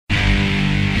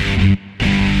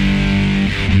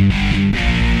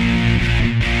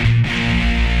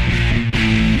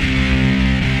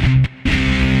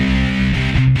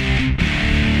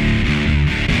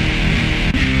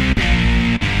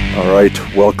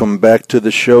right, welcome back to the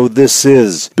show. This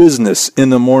is Business in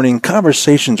the Morning,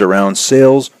 conversations around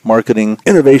sales, marketing,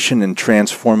 innovation, and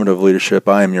transformative leadership.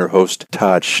 I am your host,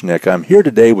 Todd Schnick. I'm here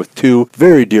today with two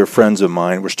very dear friends of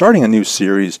mine. We're starting a new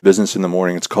series, Business in the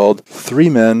Morning. It's called 3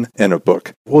 Men and a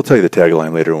Book. We'll tell you the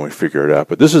tagline later when we figure it out.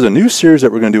 But this is a new series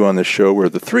that we're going to do on this show where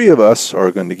the three of us are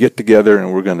going to get together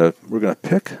and we're going to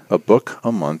pick a book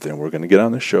a month and we're going to get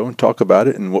on the show and talk about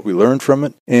it and what we learned from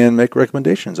it and make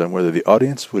recommendations on whether the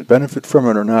audience would benefit from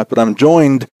it or not. But I'm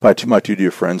joined by my two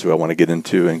dear friends who I want to get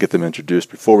into and get them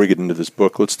introduced. Before we get into this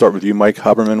book, let's start with you, Mike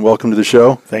Haberman. Welcome to the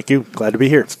show. Thank you. Glad to be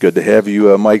here. It's good to have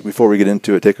you, Mike. Before we get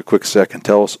into it, take a quick second.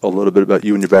 Tell us a little bit about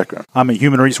you and your background. I'm a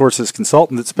human resources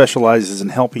consultant that specializes in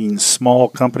helping small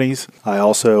companies. I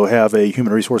also have a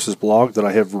human resources blog that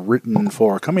I have written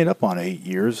for coming up on 8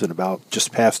 years and about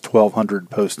just past 1,200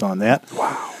 posts on that.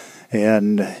 Wow.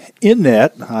 And in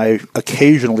that, I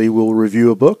occasionally will review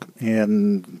a book,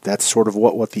 and that's sort of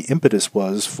what the impetus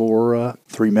was for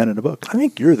 3 Men and a Book. I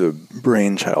think you're the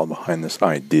brainchild behind this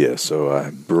idea, so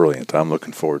brilliant. I'm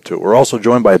looking forward to it. We're also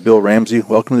joined by Bill Ramsey.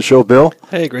 Welcome to the show, Bill.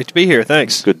 Hey, great to be here.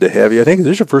 Thanks. Good to have you. I think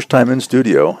this is your first time in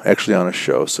studio, actually on a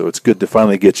show, so it's good to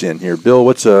finally get you in here. Bill,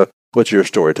 what's your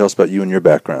story? Tell us about you and your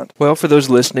background. Well, for those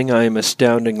listening, I am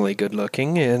astoundingly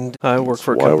good-looking, and I work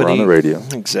for a That's why company. We're on the radio.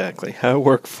 Exactly. I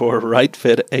work for Right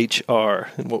Fit HR,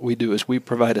 and what we do is we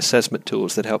provide assessment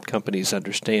tools that help companies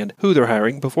understand who they're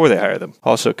hiring before they hire them.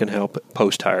 Also can help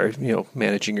post-hire,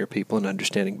 managing your people and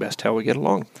understanding best how we get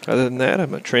along. Other than that,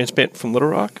 I'm a transplant from Little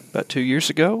Rock about 2 years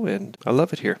ago, and I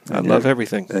love it here. I love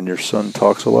everything. And your son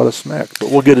talks a lot of smack,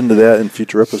 but we'll get into that in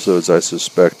future episodes, I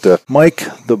suspect. Mike,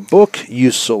 the book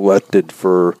you selected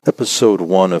for episode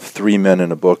 1 of 3 Men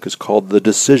and a Book is called The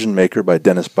Decision Maker by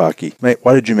Dennis Bakke. Mate,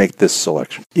 why did you make this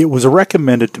selection? It was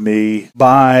recommended to me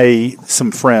by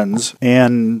some friends,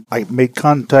 and I made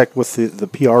contact with the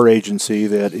PR agency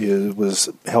that was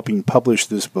helping publish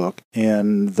this book,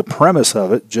 and the premise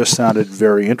of it just sounded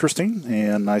very interesting,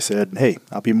 and I said, hey,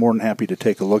 I'll be more than happy to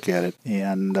take a look at it,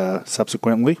 and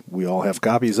subsequently, we all have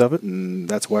copies of it, and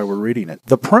that's why we're reading it.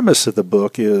 The premise of the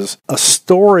book is a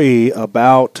story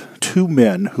about 2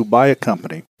 men who buy a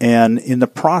company and in the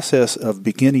process of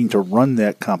beginning to run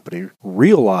that company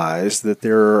realize that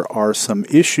there are some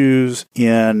issues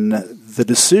in the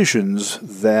decisions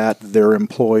that their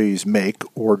employees make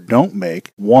or don't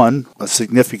make. One, a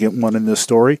significant one in this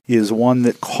story, is one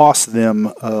that costs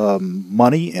them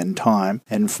money and time,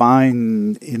 and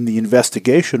find in the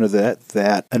investigation of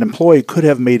that an employee could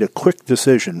have made a quick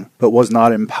decision but was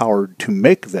not empowered to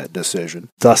make that decision.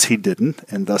 Thus he didn't,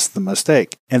 and thus the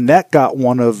mistake. And that got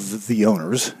one of the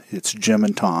owners, it's Jim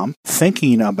and Tom,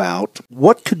 thinking about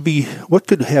what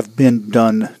could have been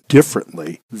done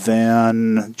differently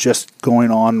than just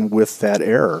going on with that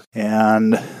error.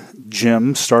 And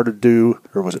Jim started to,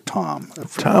 or was it Tom?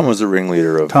 Tom was the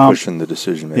ringleader of pushing the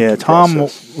decision-making Yeah, Tom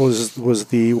process. was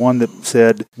the one that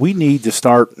said, we need to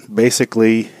start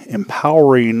basically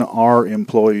empowering our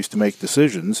employees to make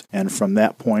decisions. And from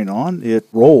that point on, it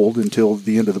rolled until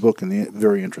the end of the book, and the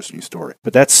very interesting story.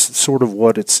 But that's sort of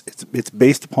what it's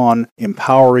based upon,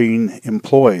 empowering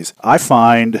employees. I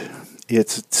find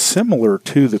it's similar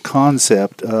to the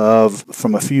concept of,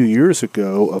 from a few years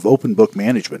ago, of open book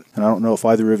management. And I don't know if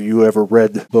either of you ever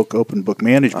read the book Open Book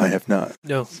Management. I have not.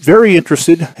 No. Very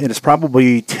interested, and it's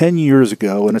probably 10 years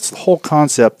ago, and the whole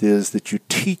concept is that you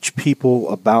teach people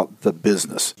about the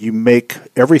business. You make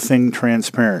everything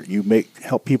transparent. You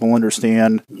help people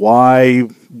understand why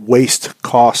waste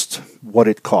costs what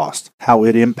it costs, how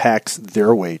it impacts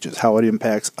their wages, how it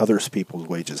impacts other people's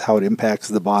wages, how it impacts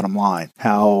the bottom line,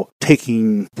 how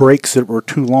taking breaks that were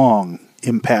too long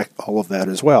impact all of that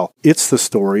as well. It's the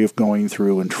story of going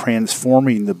through and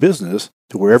transforming the business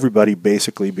to where everybody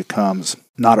basically becomes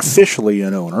not officially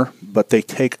an owner, but they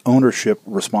take ownership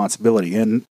responsibility.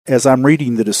 And as I'm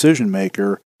reading The Decision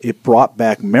Maker, it brought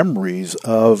back memories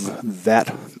of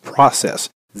that process.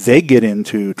 They get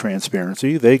into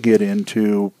transparency. They get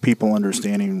into people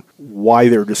understanding why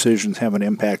their decisions have an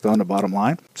impact on the bottom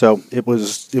line. So it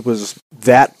was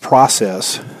that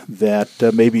process that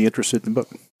made me interested in the book.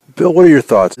 Bill, what are your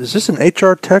thoughts? Is this an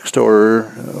HR text or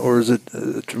is it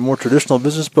a more traditional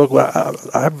business book? Well,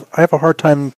 I have a hard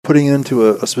time putting it into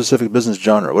a specific business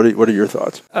genre. What are your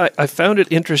thoughts? I found it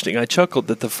interesting. I chuckled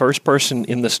that the first person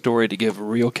in the story to give a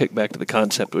real kickback to the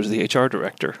concept was the HR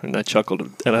director, and I chuckled,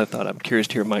 and I thought, I'm curious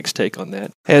to hear Mike's take on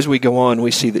that. As we go on,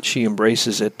 we see that she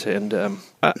embraces it, and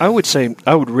I would say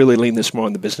I would really lean this more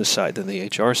on the business side than the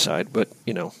HR side, but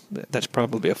that's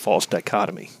probably a false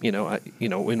dichotomy.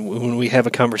 When we have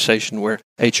a conversation where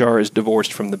HR is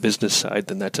divorced from the business side,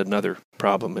 then that's another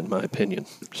problem, in my opinion.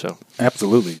 So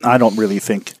absolutely, I don't really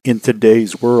think in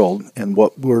today's world and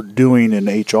what we're doing in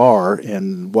HR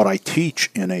and what I teach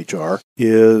in HR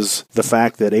is the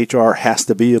fact that HR has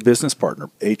to be a business partner.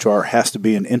 HR has to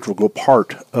be an integral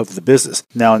part of the business.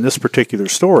 Now, in this particular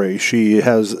story, she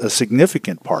has a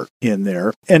significant part in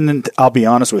there. And I'll be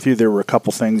honest with you, there were a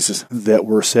couple things that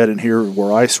were said in here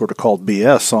where I sort of called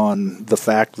BS on the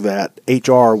fact that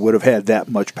HR would have had that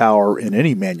much power in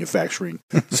any manufacturing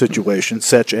situation,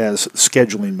 such as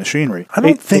scheduling machinery. I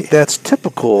don't think that's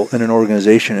typical in an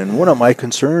organization. And one of my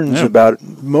concerns about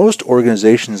most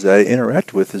organizations that I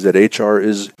interact with is that HR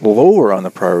is lower on the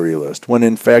priority list, when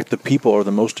in fact the people are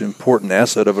the most important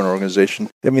asset of an organization.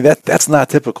 I mean, that's not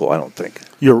typical, I don't think.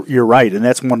 You're right, and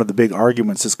that's one of the big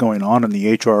arguments that's going on in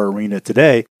the HR arena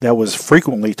today that was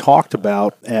frequently talked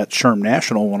about at SHRM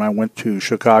National when I went to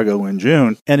Chicago in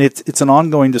June. And it's an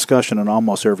ongoing discussion in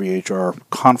almost every HR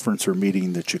conference or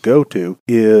meeting that you go to,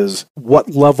 is what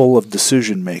level of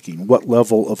decision making, what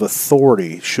level of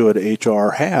authority should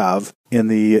HR have in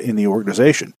the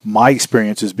organization. My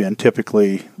experience has been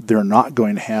typically they're not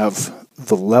going to have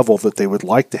the level that they would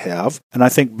like to have. And I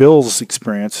think Bill's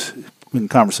experience in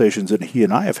conversations that he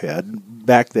and I have had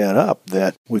back that up,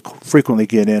 that we frequently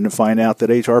get in and find out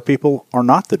that HR people are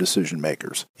not the decision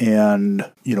makers. And,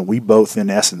 we both in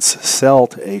essence sell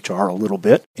to HR a little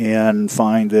bit and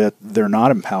find that they're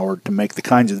not empowered to make the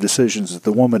kinds of decisions that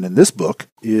the woman in this book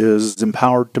is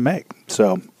empowered to make.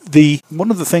 So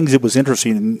one of the things that was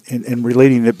interesting in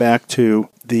relating it back to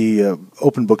the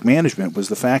open book management was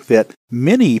the fact that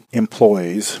many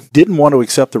employees didn't want to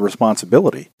accept the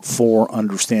responsibility for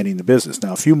understanding the business.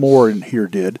 Now, a few more in here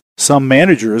did. Some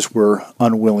managers were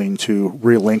unwilling to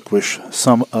relinquish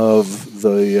some of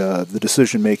the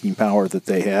decision-making power that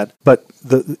they had. But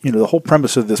the whole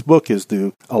premise of this book is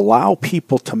to allow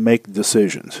people to make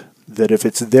decisions. That if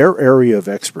it's their area of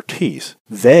expertise,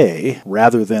 they,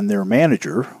 rather than their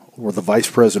manager or the vice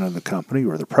president of the company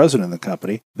or the president of the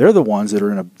company, they're the ones that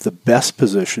are in the best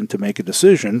position to make a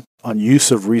decision on use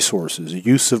of resources,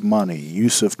 use of money,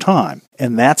 use of time.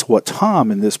 And that's what Tom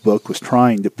in this book was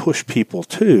trying to push people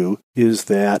to, is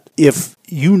that if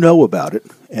you know about it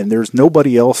and there's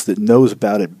nobody else that knows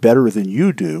about it better than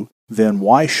you do, then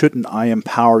why shouldn't I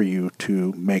empower you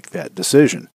to make that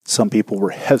decision? Some people were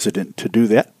hesitant to do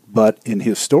that, but in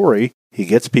his story, he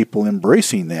gets people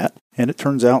embracing that, and it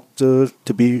turns out to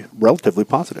be relatively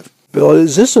positive. Bill,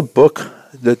 is this a book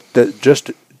that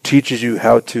just teaches you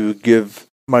how to give,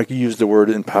 Mike, you used the word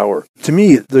empower. To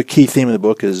me, the key theme of the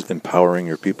book is empowering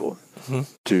your people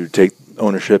to take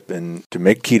ownership and to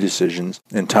make key decisions.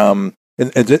 And Tom,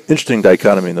 and an interesting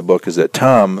dichotomy in the book is that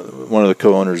Tom, one of the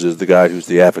co-owners, is the guy who's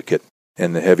the advocate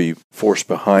and the heavy force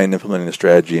behind implementing the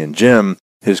strategy, and Jim,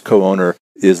 his co-owner,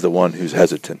 is the one who's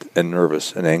hesitant and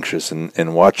nervous and anxious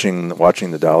and watching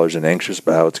the dollars and anxious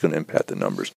about how it's going to impact the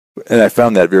numbers. And I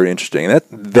found that very interesting. And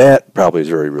that probably is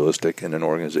very realistic in an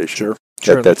organization.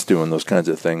 Sure. That's doing those kinds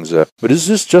of things. But is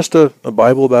this just a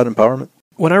Bible about empowerment?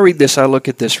 When I read this, I look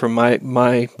at this from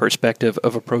my perspective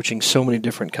of approaching so many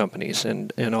different companies,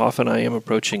 and often I am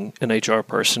approaching an HR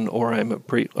person, or I'm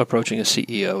approaching a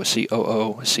CEO, a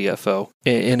COO, a CFO.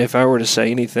 And if I were to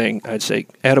say anything, I'd say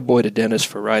attaboy to Dennis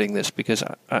for writing this, because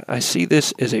I see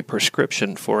this as a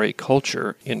prescription for a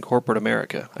culture in corporate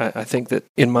America. I think that,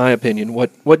 in my opinion,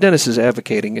 what Dennis is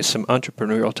advocating is some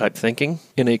entrepreneurial type thinking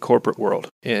in a corporate world.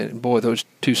 And boy, those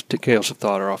two scales of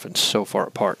thought are often so far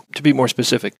apart. To be more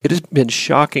specific, it has been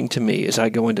shocking to me as I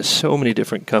go into so many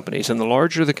different companies, and the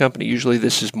larger the company, usually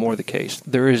this is more the case.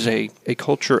 There is a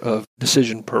culture of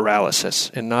decision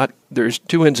paralysis, and there's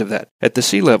two ends of that. At the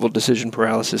C-level, decision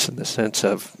paralysis in the sense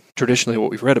of traditionally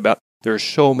what we've read about, there are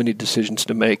so many decisions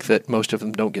to make that most of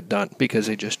them don't get done because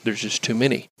there's just too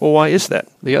many. Well, why is that?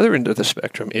 The other end of the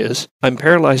spectrum is I'm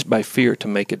paralyzed by fear to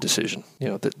make a decision.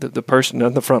 The person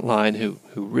on the front line who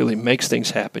really makes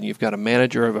things happen. You've got a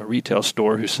manager of a retail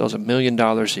store who sells $1 million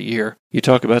a year. You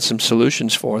talk about some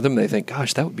solutions for them. They think,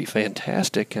 gosh, that would be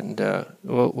fantastic. And,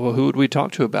 well, who would we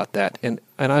talk to about that? And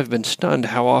I've been stunned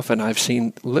how often I've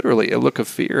seen literally a look of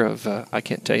fear of, I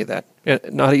can't tell you that.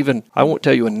 Not even, I won't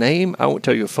tell you a name, I won't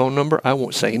tell you a phone number, I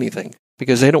won't say anything.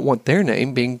 Because they don't want their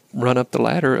name being run up the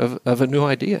ladder of a new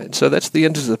idea. And so that's the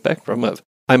end of the spectrum of,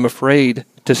 I'm afraid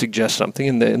to suggest something,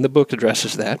 and the book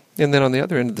addresses that. And then on the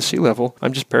other end of the C-level,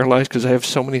 I'm just paralyzed because I have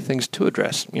so many things to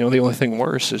address. The only thing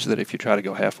worse is that if you try to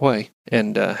go halfway,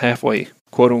 and halfway,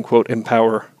 quote-unquote,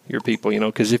 empower your people,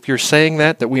 because if you're saying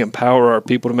that we empower our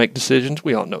people to make decisions,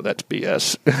 we all know that's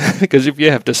BS. Because if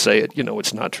you have to say it,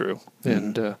 it's not true.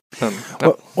 And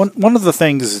one of the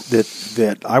things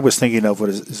that I was thinking of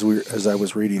as I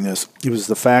was reading this, it was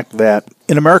the fact that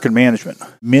in American management,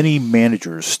 many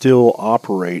managers still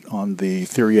operate on the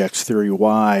Theory X, Theory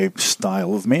Y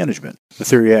style of management. The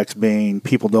Theory X being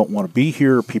people don't want to be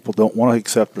here, people don't want to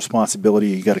accept responsibility,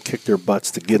 you got to kick their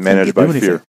butts to get them to do anything.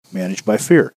 Fear. Managed by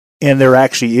fear. And there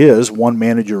actually is one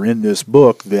manager in this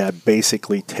book that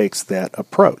basically takes that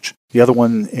approach. The other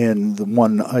one, and the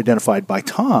one identified by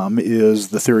Tom, is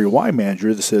the Theory Y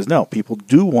manager that says, no, people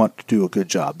do want to do a good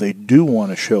job. They do want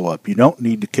to show up. You don't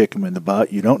need to kick them in the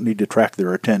butt. You don't need to track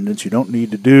their attendance. You don't need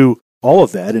to do all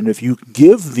of that. And if you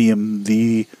give them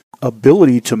the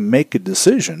ability to make a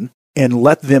decision and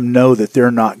let them know that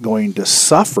they're not going to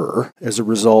suffer as a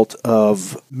result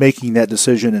of making that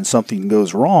decision and something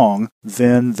goes wrong,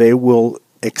 then they will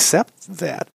accept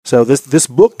that. So this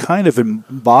book kind of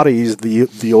embodies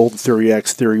the old Theory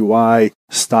X, Theory Y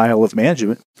style of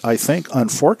management. I think,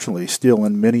 unfortunately, still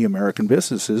in many American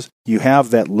businesses, you have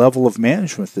that level of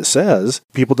management that says,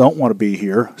 people don't want to be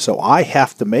here, so I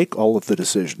have to make all of the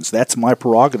decisions. That's my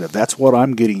prerogative. That's what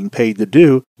I'm getting paid to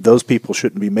do. Those people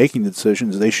shouldn't be making the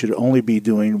decisions. They should only be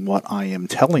doing what I am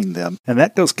telling them. And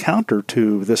that goes counter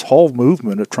to this whole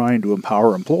movement of trying to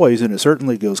empower employees, and it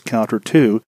certainly goes counter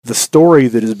to the story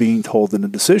that is being told in a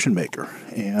decision maker.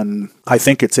 And I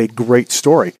think it's a great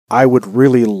story. I would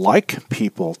really like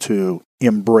people to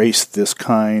embrace this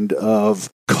kind of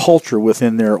culture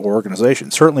within their organization.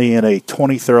 Certainly in a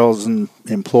 20,000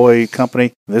 employee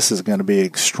company, this is going to be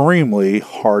extremely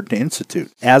hard to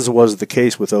institute, as was the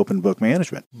case with open book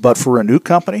management. But for a new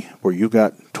company where you've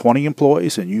got 20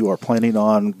 employees and you are planning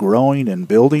on growing and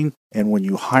building, and when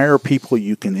you hire people,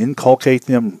 you can inculcate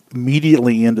them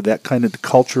immediately into that kind of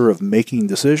culture of making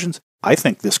decisions, I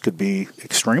think this could be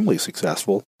extremely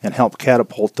successful and help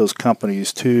catapult those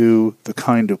companies to the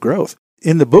kind of growth.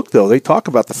 In the book, though, they talk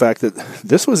about the fact that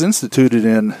this was instituted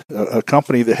in a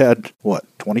company that had,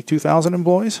 22,000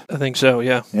 employees? I think so,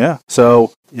 yeah. Yeah.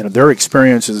 So, their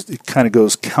experience it kind of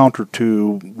goes counter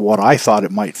to what I thought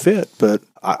it might fit, but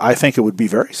I think it would be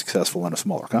very successful in a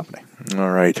smaller company. All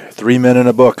right. 3 men in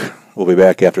a book. We'll be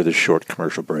back after this short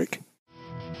commercial break.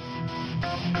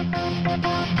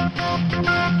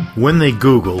 When they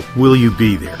Google, will you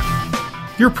be there?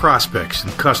 Your prospects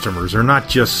and customers are not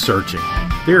just searching.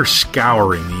 They're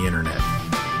scouring the internet,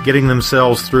 getting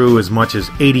themselves through as much as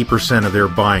 80% of their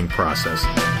buying process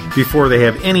before they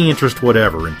have any interest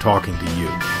whatever in talking to you.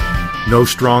 No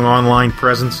strong online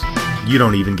presence? You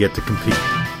don't even get to compete.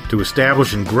 To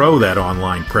establish and grow that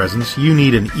online presence, you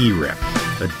need an eRep,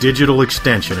 a digital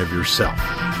extension of yourself.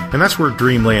 And that's where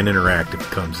Dreamland Interactive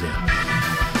comes in.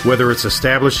 Whether it's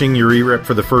establishing your eRep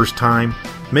for the first time,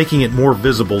 making it more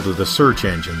visible to the search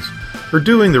engines, or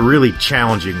doing the really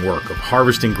challenging work of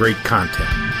harvesting great content,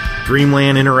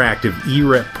 Dreamland Interactive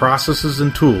eRep processes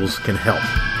and tools can help.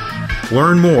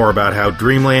 Learn more about how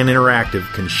Dreamland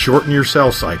Interactive can shorten your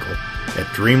sales cycle at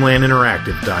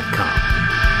dreamlandinteractive.com.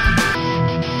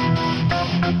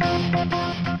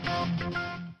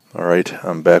 All right,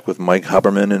 I'm back with Mike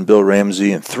Haberman and Bill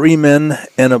Ramsey and 3 men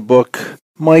and a book.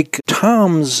 Mike,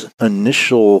 Tom's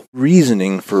initial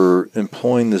reasoning for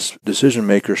employing this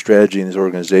decision-maker strategy in his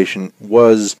organization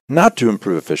was not to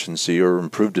improve efficiency or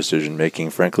improve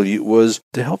decision-making. Frankly, it was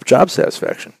to help job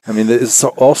satisfaction. I mean, it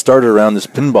all started around this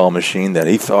pinball machine that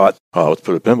he thought, let's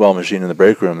put a pinball machine in the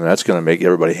break room, and that's going to make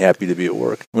everybody happy to be at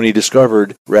work. When he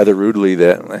discovered, rather rudely,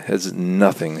 that it has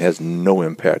no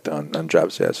impact on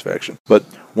job satisfaction. But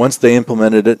once they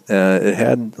implemented it, it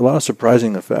had a lot of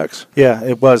surprising effects. Yeah,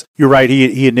 it was. You're right.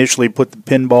 He initially put the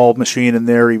pinball machine in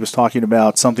there. He was talking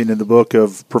about something in the book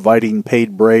of providing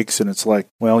paid breaks, and it's like,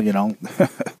 well,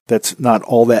 that's not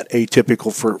all that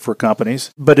atypical for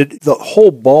companies. But the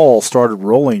whole ball started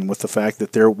rolling with the fact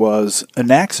that there was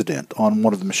an accident on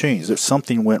one of the machines. That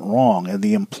something went wrong, and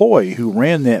the employee who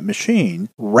ran that machine,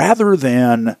 rather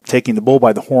than taking the bull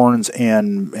by the horns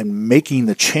and making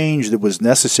the change that was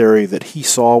necessary that he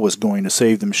saw was going to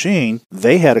save the machine,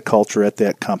 they had a culture at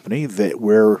that company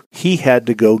where he had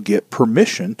to go get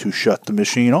permission to shut the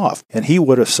machine off. And he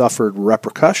would have suffered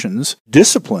repercussions,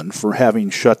 discipline for having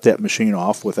shut that machine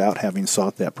off without having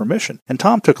sought that permission. And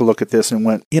Tom took a look at this and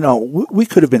went, we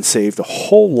could have been saved a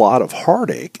whole lot of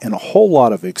heartache and a whole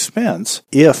lot of expense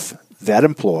if that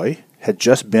employee had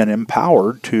just been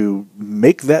empowered to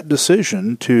make that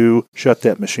decision to shut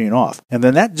that machine off. And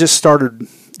then that just started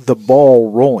the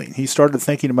ball rolling. He started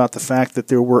thinking about the fact that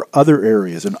there were other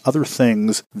areas and other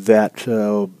things that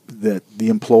that the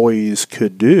employees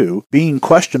could do, being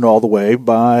questioned all the way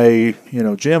by,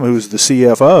 Jim, who's the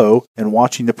CFO and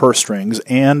watching the purse strings,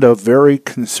 and a very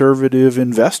conservative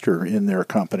investor in their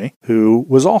company who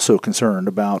was also concerned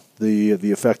about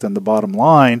the effect on the bottom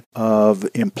line of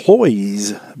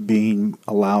employees being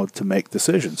allowed to make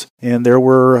decisions. And there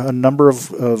were a number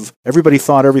of everybody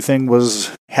thought everything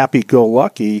was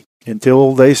happy-go-lucky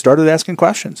until they started asking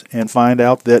questions and find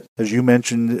out that, as you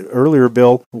mentioned earlier,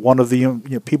 Bill, one of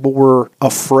the people were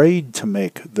afraid to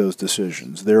make those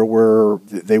decisions.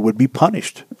 They would be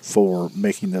punished for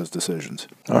making those decisions.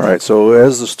 All right, so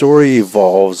as the story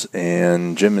evolves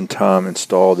and Jim and Tom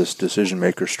install this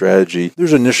decision-maker strategy,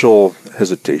 there's initial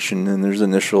hesitation and there's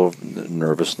initial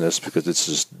nervousness because it's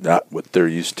just not what they're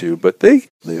used to, but the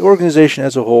organization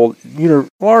as a whole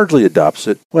largely adopts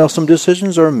it. Well, some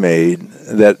decisions are made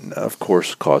that, of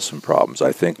course, cause some problems.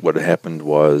 I think what happened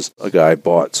was a guy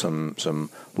bought some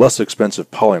less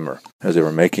expensive polymer as they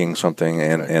were making something,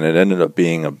 and it ended up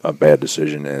being a bad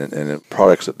decision, and the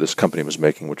products that this company was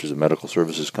making, which is a medical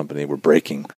services company, were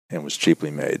breaking and was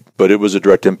cheaply made. But it was a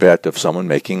direct impact of someone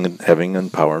having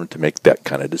empowerment to make that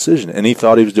kind of decision, and he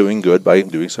thought he was doing good by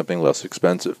doing something less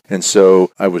expensive. And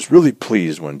so I was really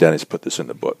pleased when Dennis put this in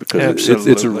the book, because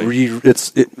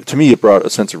to me it brought a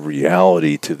sense of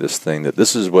reality to this thing, that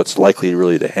this is what's likely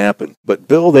really to happen. But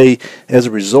Bill, as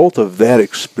a result of that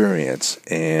experience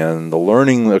and the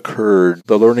learning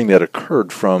that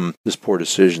occurred from this poor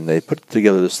decision, they put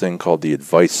together this thing called the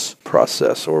advice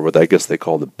process, or what I guess they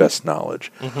call the best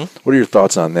knowledge. Mm-hmm. What are your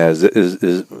thoughts on that?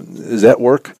 Is that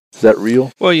work? Is that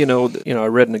real? Well, I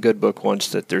read in a good book once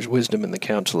that there's wisdom in the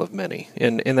counsel of many.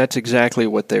 And that's exactly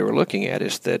what they were looking at,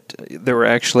 is that there were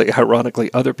actually,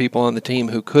 ironically, other people on the team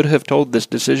who could have told this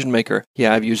decision maker,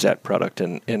 yeah, I've used that product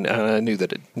and I knew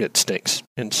that it stinks.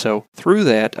 And so through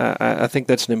that, I think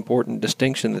that's an important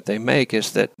distinction that they make,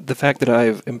 is that the fact that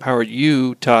I've empowered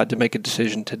you, Todd, to make a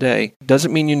decision today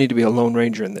doesn't mean you need to be a lone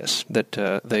ranger in this. That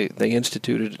they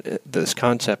instituted this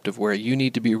concept of where you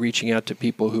need to be reaching out to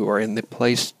people who are in the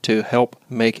place to help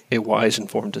make a wise,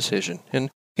 informed decision.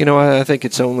 And, I think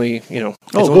it's only,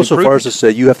 go so far as to say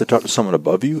you have to talk to someone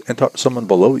above you and talk to someone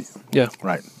below you. Yeah.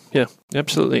 Right. Yeah,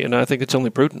 absolutely. And I think it's only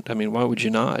prudent. I mean, why would you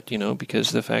not?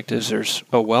 Because the fact is there's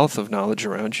a wealth of knowledge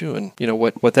around you. And,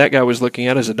 what that guy was looking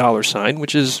at is a dollar sign,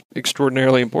 which is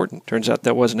extraordinarily important. Turns out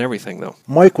that wasn't everything, though.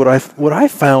 Mike, what I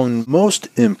found most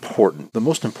important, the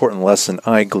most important lesson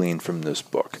I gleaned from this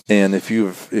book, and if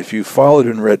you've followed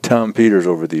and read Tom Peters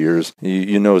over the years,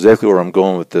 you know exactly where I'm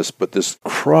going with this, but this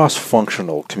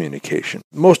cross-functional communication.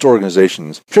 Most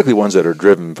organizations, particularly ones that are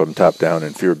driven from top down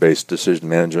and fear-based decision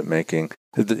management making,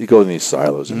 you go in these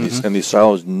silos, and these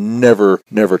silos never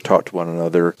talk to one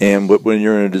another. And when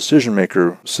you're in a decision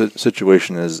maker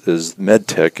situation, as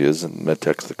MedTech is, and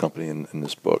MedTech's the company in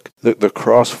this book, the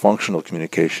cross-functional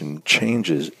communication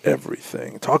changes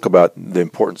everything. Talk about the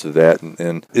importance of that,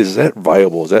 and is that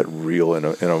viable? Is that real in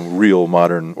a real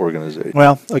modern organization?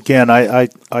 Well, again, I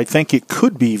think it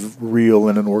could be real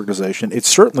in an organization. It's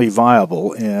certainly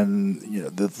viable, and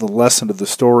the lesson of the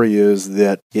story is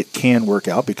that it can work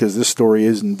out, because this story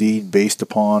is indeed based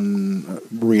upon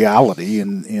reality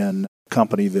and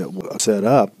company that was set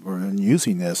up and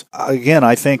using this. Again,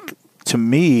 I think, to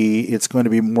me, it's going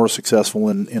to be more successful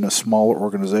in a smaller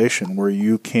organization where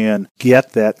you can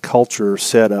get that culture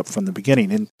set up from the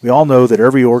beginning. And we all know that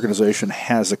every organization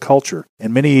has a culture.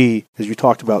 And many, as you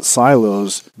talked about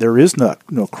silos, there is no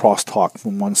crosstalk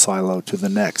from one silo to the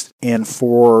next. And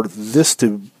for this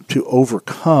to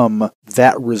overcome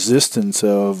that resistance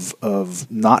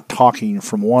of not talking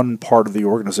from one part of the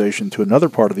organization to another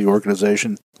part of the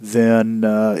organization, then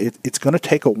it's going to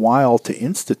take a while to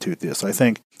institute this. I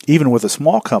think even with a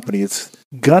small company, it's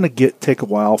going to take a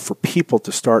while for people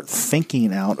to start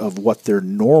thinking out of what their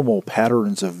normal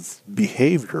patterns of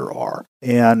behavior are.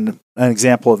 And an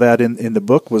example of that in the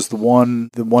book was the one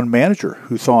manager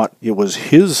who thought it was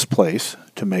his place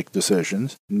to make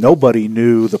decisions. Nobody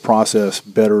knew the process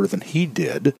better than he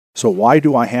did. So why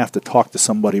do I have to talk to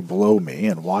somebody below me,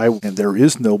 and there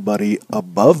is nobody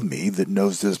above me that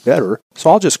knows this better? So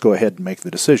I'll just go ahead and make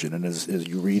the decision. And as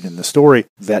you read in the story,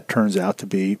 that turns out to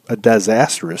be a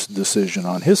disastrous decision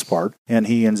on his part, and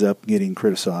he ends up getting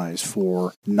criticized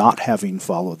for not having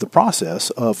followed the process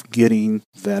of getting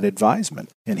that advisement.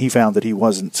 And he found that he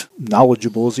wasn't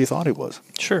knowledgeable as he thought he was.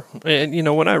 Sure. And,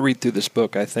 when I read through this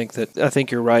book, I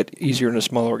think you're right, easier in a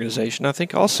small organization. I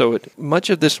think also much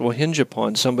of this will hinge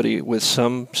upon somebody somebody with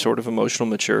some sort of emotional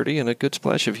maturity and a good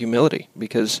splash of humility,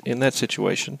 because in that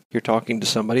situation, you're talking to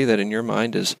somebody that in your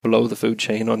mind is below the food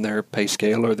chain on their pay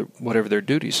scale or whatever their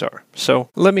duties are.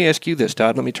 So let me ask you this,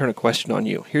 Todd. Let me turn a question on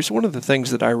you. Here's one of the things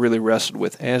that I really wrestled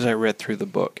with as I read through the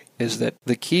book, is that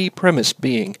the key premise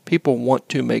being people want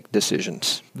to make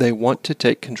decisions. They want to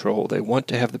take control. They want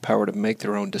to have the power to make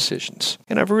their own decisions.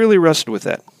 And I've really wrestled with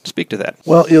that. Speak to that.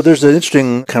 Well, there's an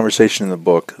interesting conversation in the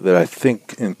book that I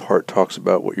think in part talks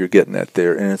about what you're getting at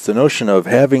there, and it's the notion of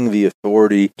having the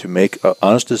authority to make an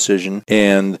honest decision,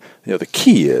 and the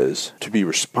key is to be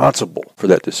responsible for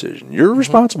that decision. You're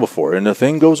responsible for it, and if the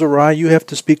thing goes awry, you have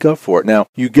to speak up for it. Now,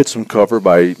 you get some cover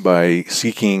by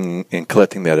seeking and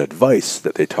collecting that advice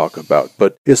that they talk about,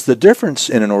 but it's the difference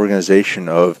in an organization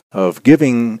of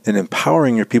giving and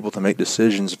empowering your people to make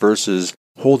decisions versus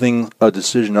holding a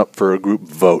decision up for a group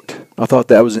vote. I thought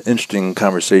that was an interesting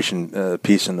conversation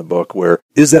piece in the book, where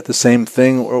is that the same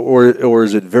thing or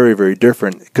is it very, very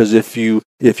different? Because if you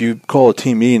call a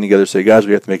team meeting together and say, guys,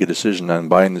 we have to make a decision on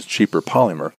buying this cheaper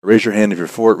polymer, raise your hand if you're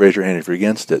for it, raise your hand if you're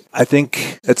against it. I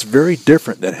think that's very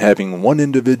different than having one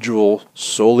individual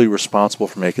solely responsible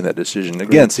for making that decision.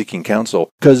 Again, seeking counsel.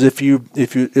 Because if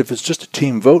it's just a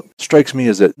team vote, it strikes me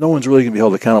as that no one's really going to be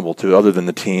held accountable to other than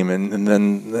the team, and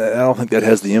then I don't think that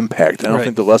has the impact. I don't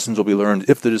think the lessons will be learned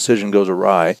if the decision goes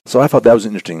awry. So I thought that was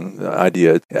an interesting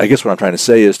idea. I guess what I'm trying to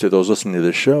say is to those listening to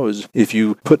this show is if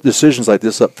you put decisions like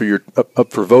this up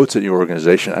for votes in your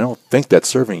organization, I don't think that's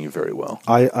serving you very well.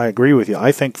 I agree with you.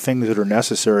 I think things that are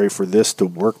necessary for this to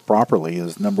work properly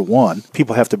is, number one,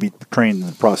 people have to be trained in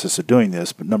the process of doing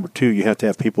this, but number two, you have to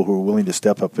have people who are willing to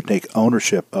step up and take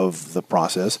ownership of the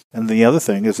process. And the other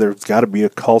thing is there's got to be a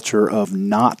culture of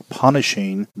not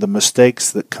punishing the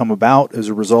mistakes that come about as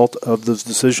a result of those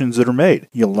decisions that are made.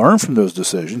 You learn from those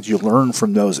decisions, you learn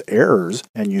from those errors,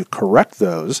 and you correct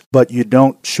those, but you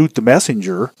don't shoot the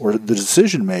messenger or the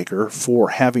decision maker for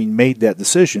having made that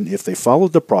decision if they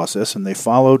followed the process and they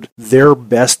followed their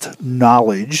best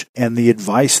knowledge and the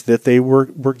advice that they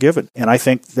were given. And I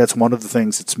think that's one of the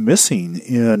things that's missing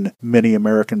in many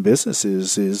American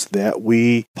businesses is that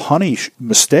we punish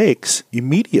mistakes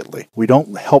immediately. We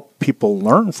don't help people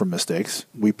learn from mistakes,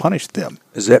 we punish them.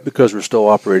 Is that because we're still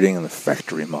operating in the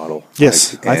factory model?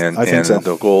 Yes, I think so. And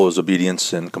the goal is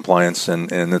obedience and compliance,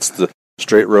 and it's the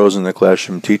straight rows in the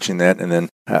classroom teaching that, and then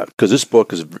because this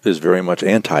book is very much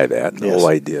anti that, the whole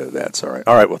idea of that's all right.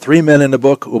 All right, well, 3 men in the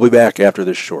book. We'll be back after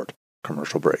this short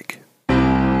commercial break.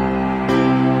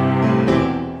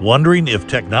 Wondering if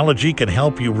technology can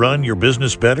help you run your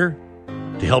business better?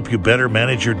 To help you better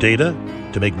manage your data?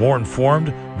 To make more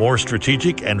informed, more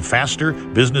strategic, and faster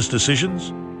business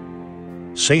decisions?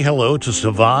 Say hello to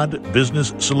Savad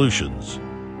Business Solutions.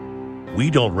 We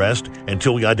don't rest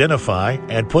until we identify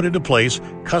and put into place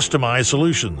customized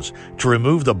solutions to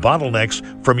remove the bottlenecks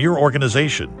from your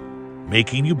organization,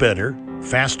 making you better,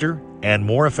 faster, and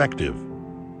more effective.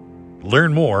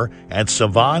 Learn more at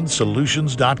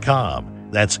savadsolutions.com.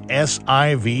 That's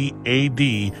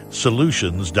SIVAD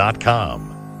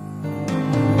solutions.com.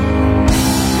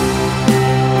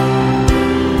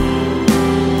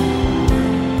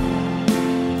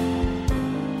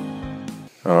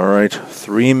 All right,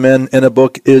 3 Men in a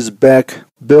Book is back.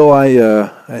 Bill,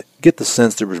 I get the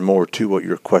sense there was more to what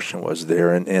your question was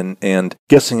there, and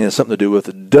guessing it has something to do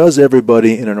with, does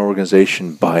everybody in an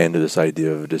organization buy into this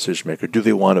idea of a decision maker? Do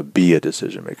they want to be a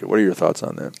decision maker? What are your thoughts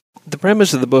on that? The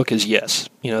premise of the book is yes.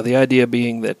 The idea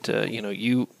being that,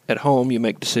 you at home, you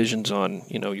make decisions on,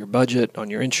 your budget, on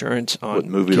your insurance, on what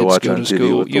movie kids to watch go on to TV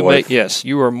school. with the wife. Yes,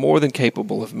 you are more than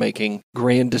capable of making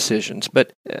grand decisions.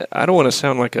 But I don't want to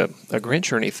sound like a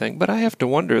Grinch or anything, but I have to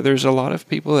wonder, there's a lot of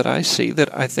people that I see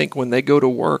that I think when they go to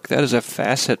work, that is a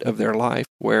facet of their life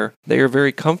where they are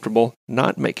very comfortable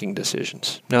not making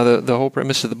decisions. Now, the whole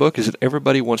premise of the book is that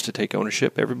everybody wants to take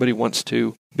ownership. Everybody wants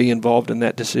to be involved in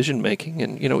that decision-making.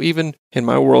 And, even in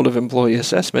my world of employee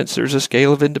assessments, there's a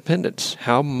scale of independence.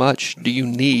 How much do you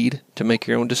need to make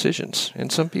your own decisions?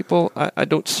 And some people, I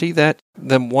don't see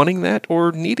them wanting that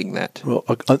or needing that. Well,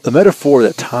 a metaphor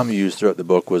that Tom used throughout the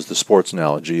book was the sports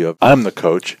analogy of, I'm the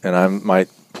coach, and my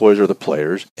employees are the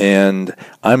players, and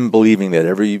I'm believing that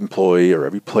every employee or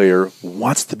every player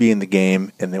wants to be in the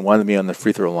game, and they want to be on the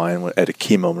free throw line at a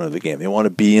key moment of the game. They want to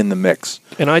be in the mix.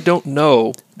 And I don't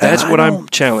know. That's what I'm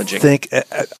challenging.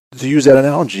 To use that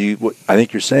analogy, what I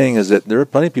think you're saying is that there are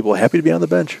plenty of people happy to be on the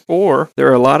bench. Or there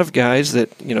are a lot of guys that,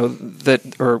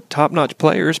 that are top-notch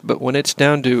players, but when it's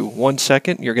down to 1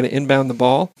 second, you're going to inbound the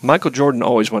ball. Michael Jordan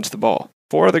always wants the ball.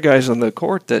 4 other guys on the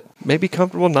court that may be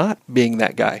comfortable not being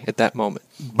that guy at that moment.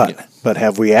 But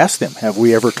have we asked them? Have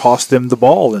we ever tossed them the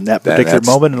ball in that particular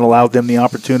moment and allowed them the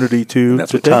opportunity to?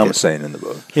 That's what Tom is saying in the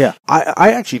book. Yeah,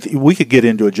 I actually we could get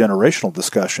into a generational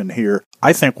discussion here.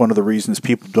 I think one of the reasons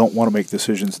people don't want to make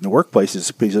decisions in the workplace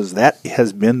is because that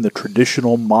has been the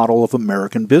traditional model of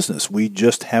American business. We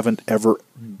just haven't ever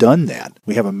done that.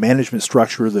 We have a management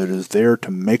structure that is there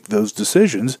to make those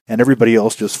decisions, and everybody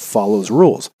else just follows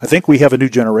rules. I think we have a new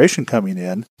generation coming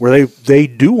in where they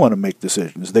do want to make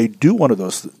decisions. They do want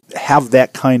to have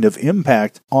that kind of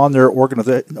impact on their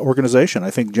organization.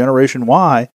 I think Generation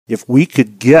Y, if we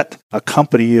could get a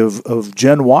company of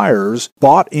Gen Yers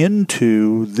bought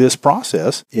into this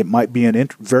process, it might be a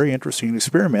very interesting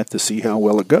experiment to see how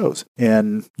well it goes.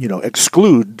 And,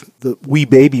 exclude the we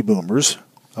baby boomers,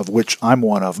 of which I'm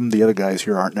one of them. The other guys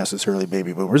here aren't necessarily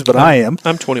baby boomers, but I am.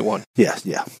 I'm 21. Yeah.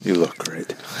 You look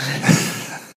great.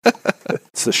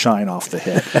 It's the shine off the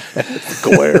head.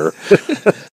 Glare.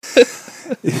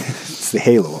 It's the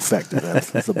halo effect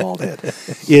of the bald head.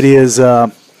 It is...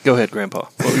 Go ahead, Grandpa.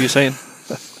 What were you saying?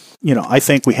 I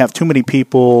think we have too many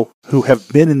people who have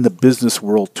been in the business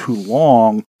world too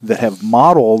long that have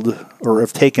modeled or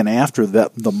have taken after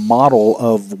the model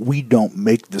of we don't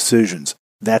make decisions.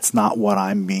 That's not what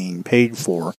I'm being paid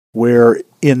for. Where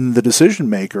in the decision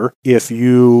maker, if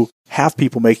you have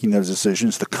people making those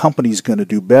decisions, the company's going to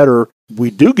do better. We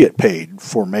do get paid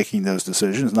for making those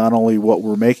decisions, not only what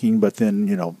we're making, but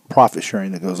then, profit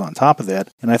sharing that goes on top of that.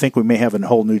 And I think we may have a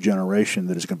whole new generation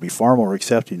that is going to be far more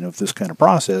accepting of this kind of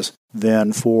process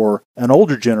than for an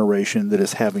older generation that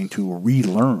is having to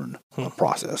relearn a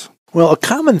process. Well, a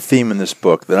common theme in this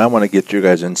book that I want to get your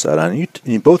guys' insight on,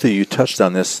 both of you touched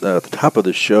on this at the top of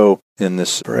the show in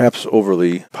this perhaps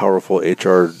overly powerful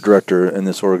HR director in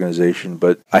this organization,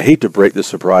 but I hate to break the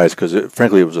surprise because,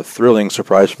 frankly, it was a thrilling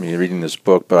surprise for me reading this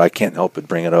book, but I can't help but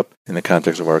bring it up in the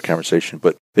context of our conversation.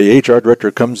 But the HR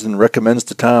director comes and recommends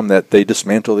to Tom that they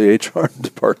dismantle the HR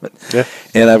department. Yeah.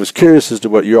 And I was curious as to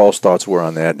what your all's thoughts were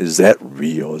on that. Is that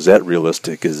real? Is that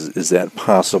realistic? Is that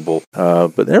possible?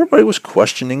 But everybody was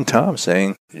questioning Tom,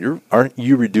 saying, aren't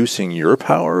you reducing your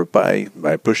power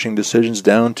by pushing decisions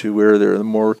down to where they're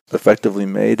more effectively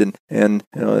made? And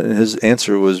his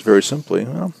answer was very simply,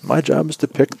 well, my job is to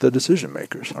pick the decision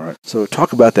makers. All right. So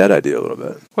talk about that idea a little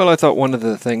bit. Well, I thought one of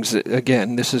the things that,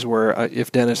 again, this is where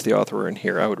if Dennis, the author, were in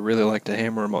here, I would really like to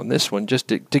hammer him on this one just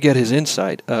to get his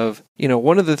insight of,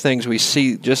 one of the things we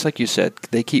see, just like you said,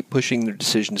 they keep pushing their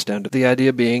decisions down to the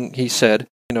idea being, he said,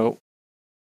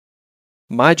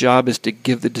 my job is to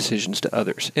give the decisions to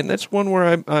others. And that's one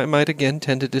where I might, again,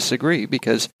 tend to disagree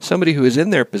because somebody who is in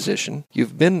their position,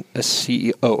 you've been a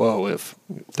COO of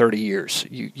 30 years.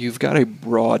 You've got a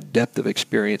broad depth of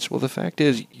experience. Well, the fact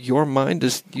is, your mind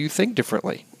you think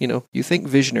differently. You think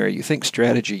visionary, you think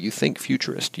strategy, you think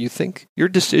futurist. You think your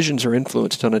decisions are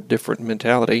influenced on a different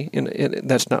mentality. And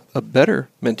that's not a better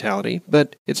mentality,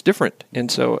 but it's different. And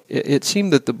so it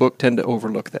seemed that the book tended to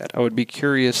overlook that. I would be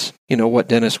curious, what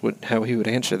Dennis how he would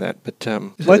answer that. But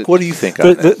Mike, what do you think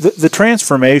on that? The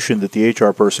transformation that the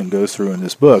HR person goes through in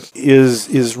this book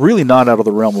is really not out of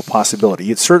the realm of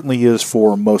possibility. It certainly is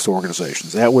for most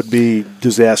organizations. That would be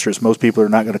disastrous. Most people are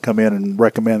not going to come in and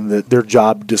recommend that their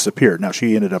job disappear. Now,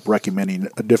 she ended up recommending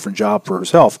a different job for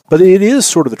herself. But it is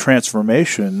sort of the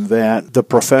transformation that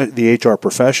the HR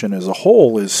profession as a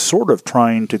whole is sort of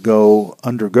trying to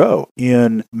undergo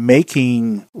in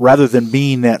making, rather than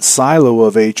being that silo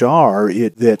of HR,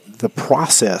 that the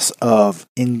process of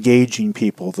engaging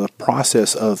people, the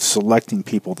process of selecting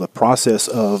people, the process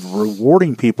of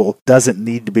rewarding people doesn't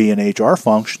need to be an HR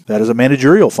function. That is a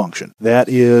managerial function. That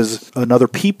is another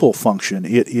people function.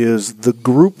 It is the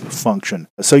group function.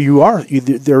 So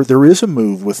there is a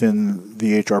move within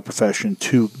the HR profession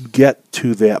to get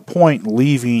to that point,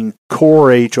 leaving core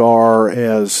HR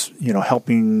as,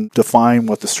 helping define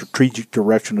what the strategic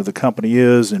direction of the company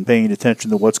is and paying attention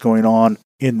to what's going on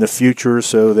in the future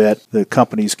so that the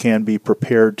companies can be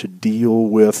prepared to deal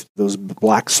with those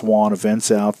black swan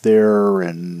events out there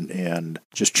and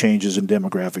just changes in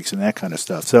demographics and that kind of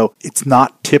stuff. So it's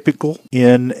not typical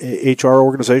in HR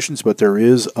organizations, but there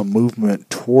is a movement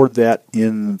toward that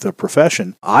in the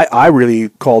profession. I really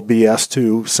called BS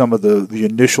to some of the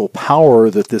initial power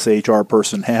that this HR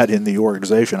person had in the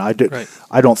organization. I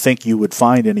don't think you would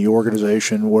find any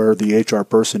organization where the HR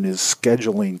person is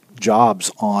scheduling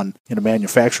jobs in a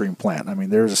manufacturing plant. I mean,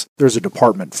 there's a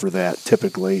department for that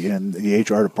typically, and the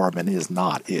HR department is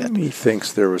not it. He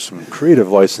thinks there was some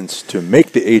creative license to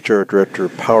make the HR director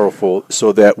powerful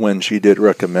so that when she did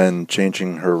recommend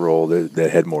changing her role,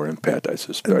 that had more impact, I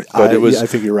suspect. But I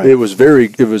think you're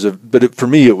right. For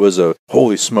me, it was a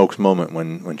holy smokes moment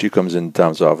when she comes in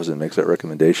Tom's office and makes that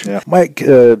recommendation. Yeah. Mike,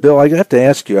 Bill, I have to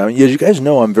ask you, I mean, as you guys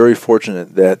know, I'm very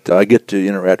fortunate that I get to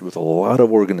interact with a lot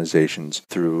of organizations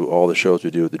through all the shows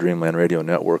we do at the Dreamland Radio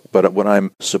Network. But what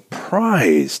I'm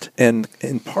surprised and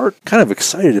in part kind of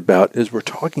excited about is we're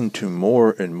talking to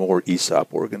more and more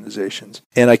ESOP organizations.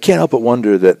 And I can't help but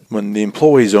wonder that when the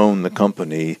employees own the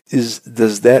company,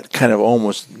 does that kind of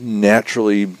almost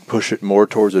naturally push it more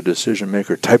towards a decision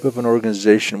maker type of an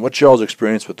organization? What's y'all's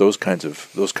experience with those kinds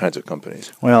of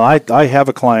companies? Well, I have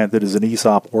a client that is an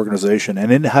ESOP organization,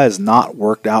 and it has not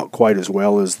worked out quite as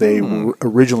well as they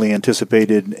originally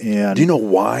anticipated. And do you know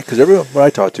why? Because everyone I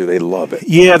talk to, they love it.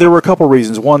 Yeah, there were a couple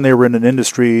reasons. One, they were in an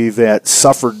industry that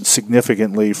suffered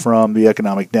significantly from the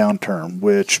economic downturn,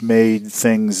 which made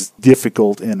things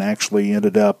difficult and actually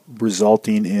ended up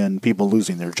resulting in people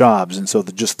losing their jobs. And so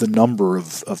just the number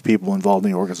of people involved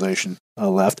in the organization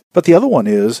left. But the other one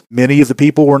is many of the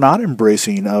people were not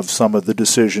embracing of some of the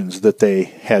decisions that they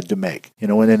had to make. You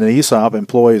know, and in an ESOP,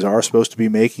 employees are supposed to be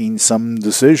making some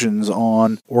decisions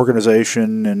on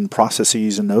organization and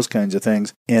processes and those kinds of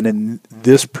things. And in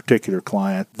this particular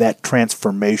client, that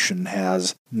transformation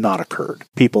has not occurred.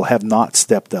 People have not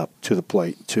stepped up to the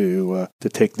plate to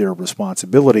take their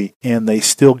responsibility, and they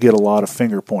still get a lot of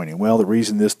finger pointing. Well, the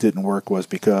reason this didn't work was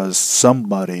because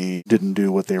somebody didn't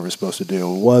do what they were supposed to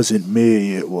do. It wasn't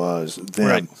me, it was them.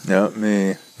 Right. Not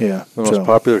me. Yeah. The most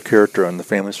popular character on the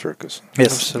Family Circus.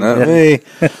 Yes. Not me.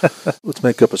 Let's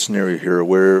make up a scenario here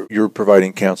where you're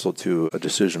providing counsel to a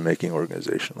decision-making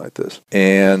organization like this,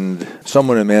 and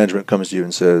someone in management comes to you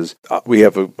and says, we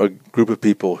have a group of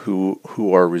people who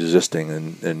are resisting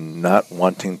and not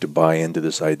wanting to buy into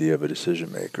this idea of a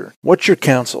decision-maker. What's your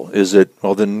counsel? Is it,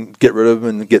 well, then get rid of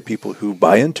them and get people who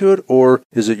buy into it, or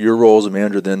is it your role as a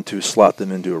manager then to slot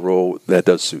them into a role that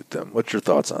does suit them? What's your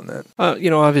thoughts on that?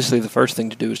 Obviously the first thing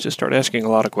to do is just start asking a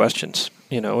lot of questions,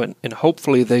 and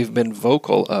hopefully they've been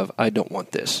vocal of, I don't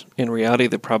want this. In reality,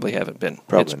 they probably haven't been.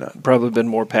 Probably not. Probably been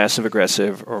more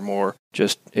passive-aggressive or more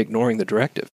just ignoring the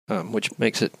directive, which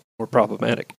makes it more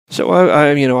problematic. So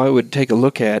I would take a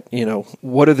look at,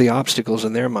 what are the obstacles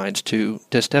in their minds to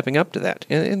stepping up to that.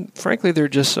 And frankly, there are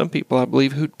just some people, I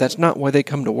believe, who that's not why they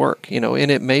come to work,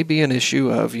 and it may be an issue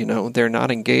of, they're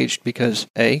not engaged because,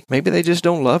 maybe they just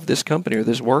don't love this company or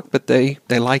this work, but they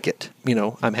like it.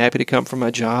 I'm happy to come from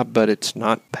my job, but it's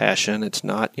not passion. It's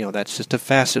not, that's just a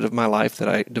facet of my life that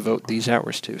I devote these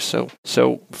hours to.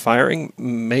 So firing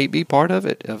may be part of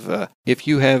it. If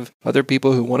you have other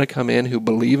people who want to come in, who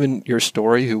believe in your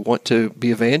story, who want to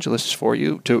be evangelists for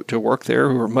you, to work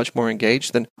there, who are much more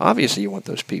engaged, then obviously you want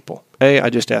those people.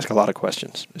 I just ask a lot of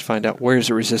questions to find out where's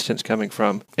the resistance coming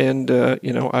from. And,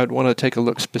 I'd want to take a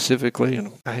look specifically,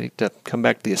 and I hate to come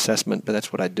back to the assessment, but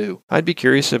that's what I do. I'd be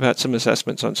curious about some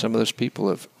assessments on some of those people.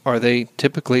 Is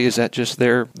that just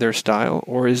their style,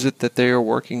 or is it that they are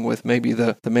working with maybe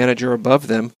the manager above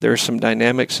them? There's some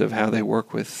dynamics of how they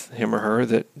work with him or her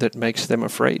that makes them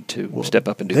afraid to step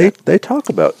up and do that. They talk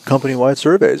about company-wide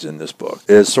surveys in this book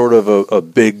as sort of a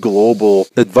big global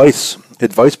advice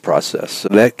process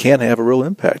that can have a real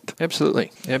impact.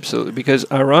 Absolutely. Because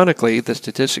ironically, the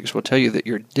statistics will tell you that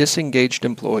your disengaged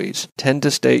employees tend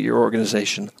to stay at your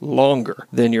organization longer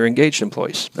than your engaged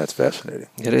employees. That's fascinating.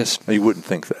 It is. You wouldn't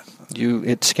think that.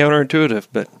 It's counterintuitive,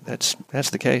 but that's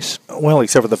the case. Well,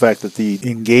 except for the fact that the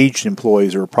engaged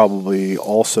employees are probably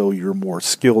also your more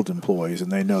skilled employees,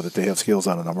 and they know that they have skills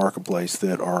out in the marketplace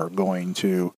that are going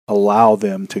to allow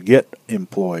them to get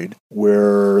employed,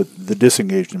 where the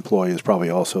disengaged employee is probably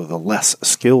also the less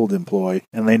skilled employee,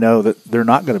 and they know that they're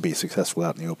not going to be successful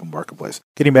out in the open marketplace.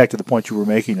 Getting back to the point you were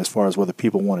making as far as whether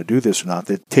people want to do this or not,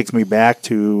 that takes me back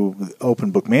to the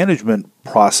open book management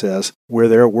process, where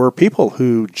there were people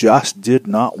who just did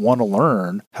not want to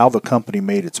learn how the company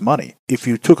made its money. If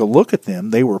you took a look at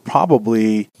them, they were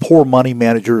probably poor money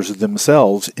managers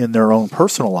themselves in their own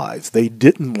personal lives. They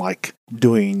didn't like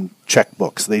doing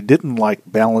checkbooks. They didn't like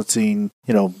balancing,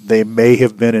 they may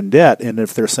have been in debt. And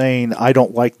if they're saying, I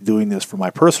don't like doing this for my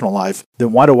personal life,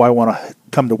 then why do I want to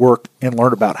come to work and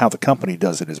learn about how the company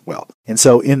does it as well? And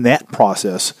so in that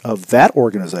process of that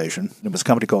organization, it was a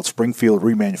company called Springfield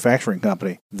Remanufacturing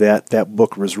Company that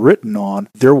book was written on,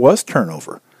 there was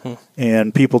turnover.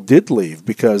 And people did leave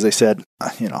because they said,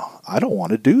 I don't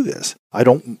want to do this.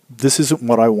 This isn't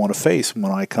what I want to face when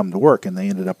I come to work. And they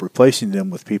ended up replacing them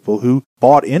with people who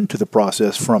bought into the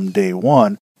process from day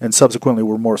one and subsequently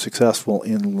were more successful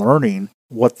in learning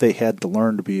what they had to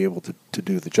learn to be able to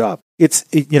do the job.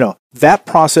 That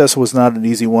process was not an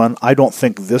easy one. I don't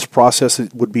think this process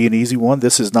would be an easy one.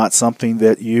 This is not something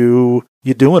that you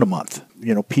do in a month.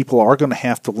 People are going to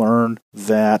have to learn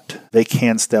that they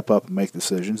can step up and make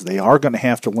decisions. They are going to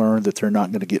have to learn that they're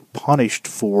not going to get punished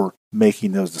for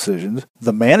making those decisions.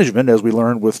 The management, as we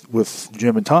learned with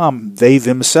Jim and Tom, they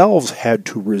themselves had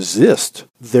to resist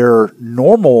their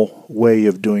normal way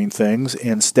of doing things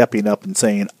and stepping up and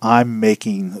saying, I'm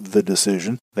making the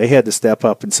decision. They had to step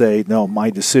up and say, no, my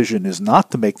decision is not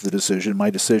to make the decision. My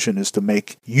decision is to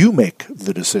make you make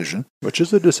the decision. Which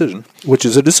is a decision.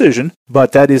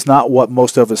 But that is not what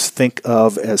most of us think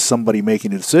of as somebody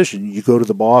making a decision. You go to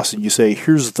the boss and you say,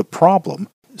 here's the problem.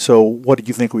 So what do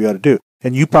you think we ought to do?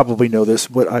 And you probably know this,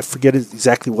 but I forget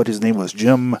exactly what his name was,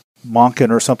 Jim Monken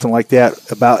or something like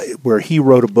that, about where he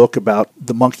wrote a book about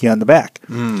the monkey on the back.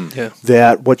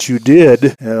 That what you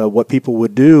did, what people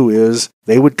would do is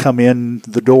they would come in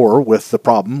the door with the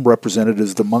problem represented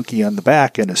as the monkey on the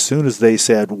back, and as soon as they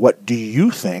said, what do you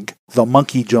think? The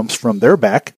monkey jumps from their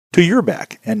back to your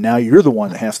back, and now you're the one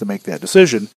that has to make that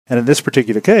decision. And in this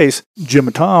particular case, Jim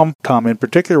and Tom in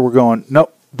particular, were going,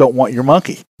 nope, don't want your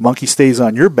monkey. Monkey stays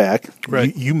on your back.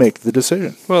 Right. You make the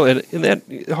decision. Well, and that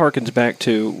harkens back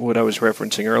to what I was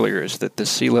referencing earlier, is that the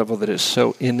C-level that is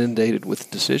so inundated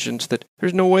with decisions that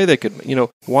there's no way they could,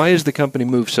 why is the company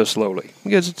move so slowly?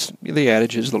 Because it's the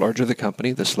adage is the larger the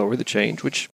company, the slower the change,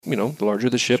 which, the larger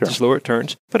the ship, the slower it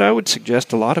turns. But I would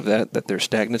suggest a lot of that there's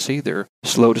stagnancy, they're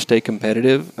slow to stay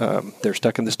competitive, they're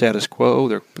stuck in the status quo,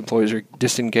 their employees are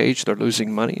disengaged, they're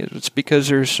losing money. It's because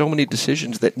there's so many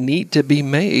decisions that need to be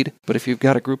made, but if you've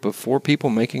got a group of 4 people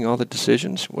making all the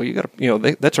decisions, well, you got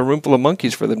to, that's a room full of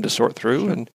monkeys for them to sort through.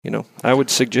 And, I would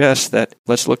suggest that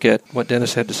let's look at what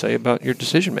Dennis had to say about your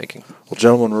decision making. Well,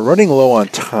 gentlemen, we're running low on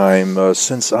time.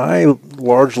 Since I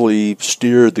largely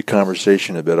steered the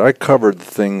conversation a bit, I covered the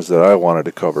things that I wanted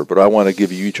to cover, but I want to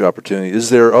give you each opportunity. Is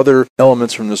there other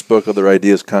elements from this book, other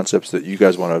ideas, concepts that you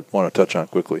guys want to touch on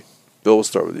quickly? Bill, we'll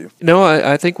start with you. No,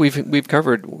 I think we've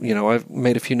covered, I've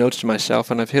made a few notes to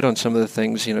myself, and I've hit on some of the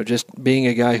things, just being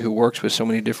a guy who works with so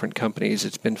many different companies,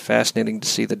 it's been fascinating to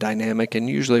see the dynamic, and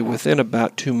usually within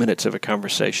about 2 minutes of a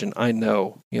conversation, I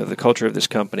know, the culture of this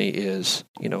company is,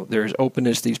 there's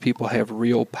openness, these people have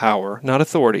real power, not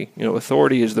authority.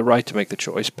 Authority is the right to make the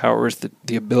choice. Power is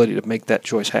the ability to make that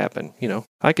choice happen,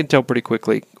 I can tell pretty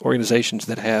quickly organizations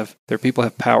that their people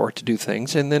have power to do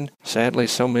things, and then sadly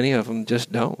so many of them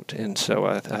just don't. And so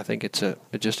I think it's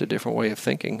just a different way of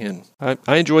thinking. And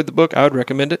I enjoyed the book. I would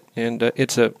recommend it, and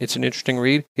it's an interesting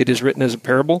read. It is written as a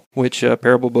parable, which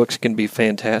parable books can be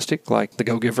fantastic, like The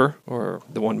Go-Giver or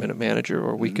The 1 Minute Manager,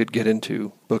 or we could get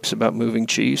into books about moving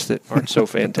cheese that aren't so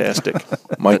fantastic.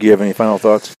 Mike, do you have any final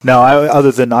thoughts? No,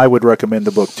 other than I would recommend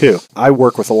the book too. I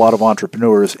work with a lot of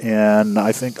entrepreneurs, and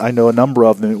I think I know a number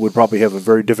of them would probably have a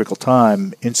very difficult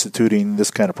time instituting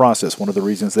this kind of process. One of the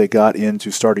reasons they got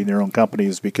into starting their own company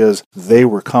is because they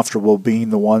were comfortable being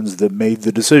the ones that made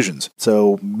the decisions.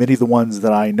 So many of the ones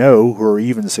that I know who are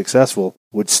even successful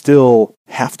would still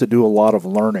have to do a lot of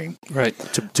learning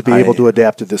to be able to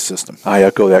adapt to this system. I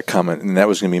echo that comment, and that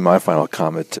was going to be my final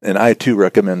comment. And I, too,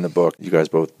 recommend the book. You guys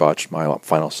both botched my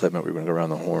final segment. We were going to go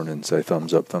around the horn and say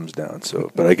thumbs up, thumbs down.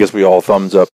 But I guess we all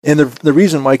thumbs up. And the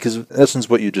reason, Mike, is in essence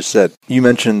what you just said. You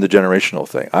mentioned the generational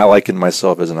thing. I liken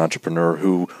myself as an entrepreneur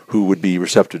who would be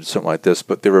receptive to something like this,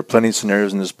 but there were plenty of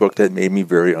scenarios in this book that made me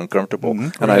very uncomfortable.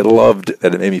 Mm-hmm. And I loved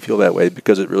that it made me feel that way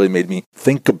because it really made me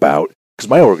think about, because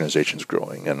my organization's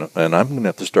growing, and I'm going to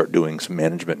have to start doing some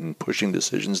management and pushing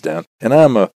decisions down. And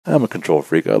I'm a control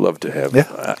freak. I love to have,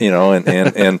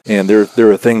 and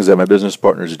there are things that my business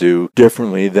partners do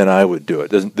differently than I would do it.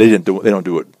 They don't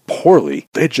do it poorly.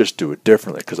 They just do it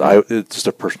differently because it's just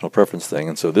a personal preference thing.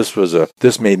 And so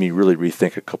this made me really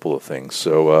rethink a couple of things.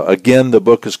 So again, the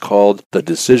book is called The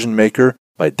Decision Maker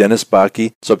by Dennis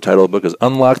Bakke. Subtitle of the book is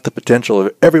Unlock the Potential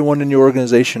of Everyone in Your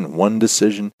Organization, One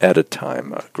Decision at a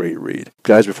Time. A great read.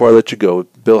 Guys, before I let you go,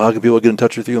 Bill, how can people get in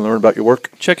touch with you and learn about your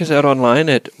work? Check us out online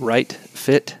at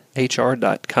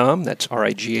rightfithr.com. That's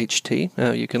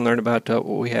RIGHT. You can learn about what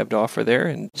we have to offer there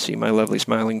and see my lovely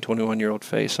smiling 21-year-old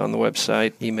face on the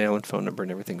website. Email and phone number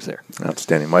and everything's there.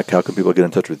 Outstanding. Mike, how can people get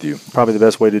in touch with you? Probably the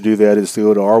best way to do that is to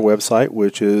go to our website,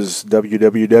 which is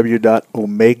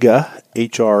www.omega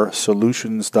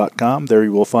businesshrsolutions.com. There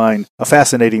you will find a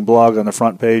fascinating blog on the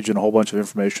front page and a whole bunch of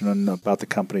information about the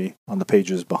company on the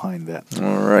pages behind that.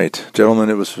 All right, gentlemen,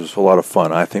 it was a lot of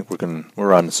fun. I think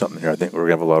we're on to something here. I think we're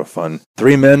going to have a lot of fun.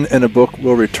 3 Men and a Book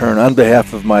will return. On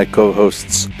behalf of my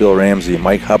co-hosts, Bill Ramsey,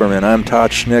 Mike Huberman, I'm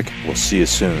Todd Schnick. We'll see you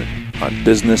soon on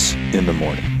Business in the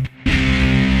Morning.